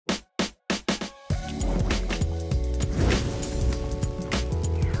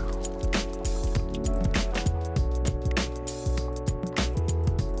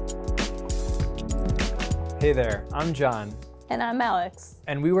Hey there, I'm John. And I'm Alex.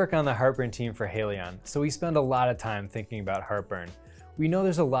 And we work on the heartburn team for Haleon, so we spend a lot of time thinking about heartburn. We know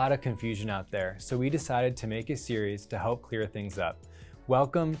there's a lot of confusion out there, so we decided to make a series to help clear things up.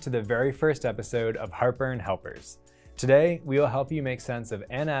 Welcome to the very first episode of Heartburn Helpers. Today, we will help you make sense of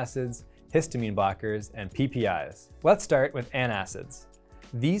antacids, histamine blockers, and PPIs. Let's start with antacids.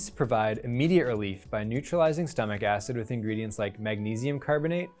 These provide immediate relief by neutralizing stomach acid with ingredients like magnesium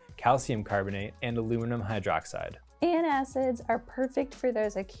carbonate, calcium carbonate, and aluminum hydroxide. Antacids are perfect for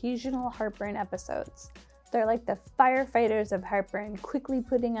those occasional heartburn episodes. They're like the firefighters of heartburn, quickly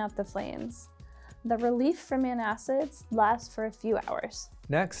putting out the flames. The relief from antacids lasts for a few hours.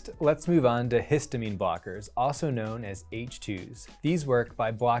 Next, let's move on to histamine blockers, also known as H2s. These work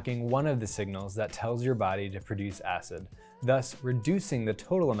by blocking one of the signals that tells your body to produce acid, thus reducing the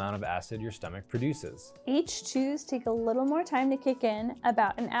total amount of acid your stomach produces. H2s take a little more time to kick in,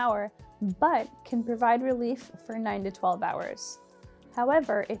 about an hour, but can provide relief for 9 to 12 hours.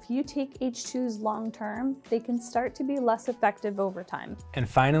 However, if you take H2s long term, they can start to be less effective over time. And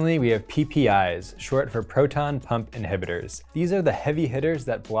finally, we have PPIs, short for proton pump inhibitors. These are the heavy hitters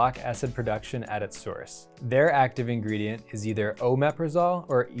that block acid production at its source. Their active ingredient is either omeprazole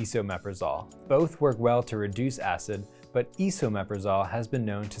or esomeprazole. Both work well to reduce acid, but esomeprazole has been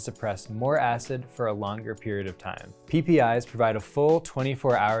known to suppress more acid for a longer period of time. PPIs provide a full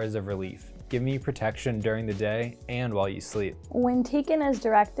 24 hours of relief, giving you protection during the day and while you sleep. When taken as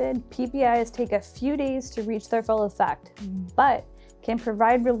directed, PPIs take a few days to reach their full effect, but can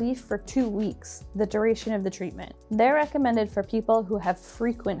provide relief for 2 weeks, the duration of the treatment. They're recommended for people who have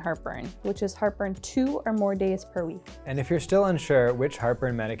frequent heartburn, which is heartburn 2 or more days per week. And if you're still unsure which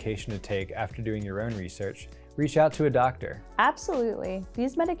heartburn medication to take after doing your own research, reach out to a doctor. Absolutely.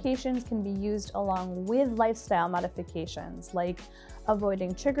 These medications can be used along with lifestyle modifications like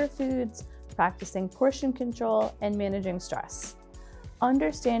avoiding sugar foods, practicing portion control, and managing stress.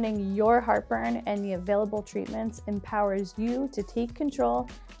 Understanding your heartburn and the available treatments empowers you to take control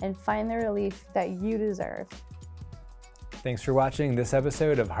and find the relief that you deserve. Thanks for watching this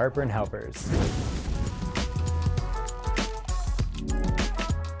episode of Heartburn Helpers.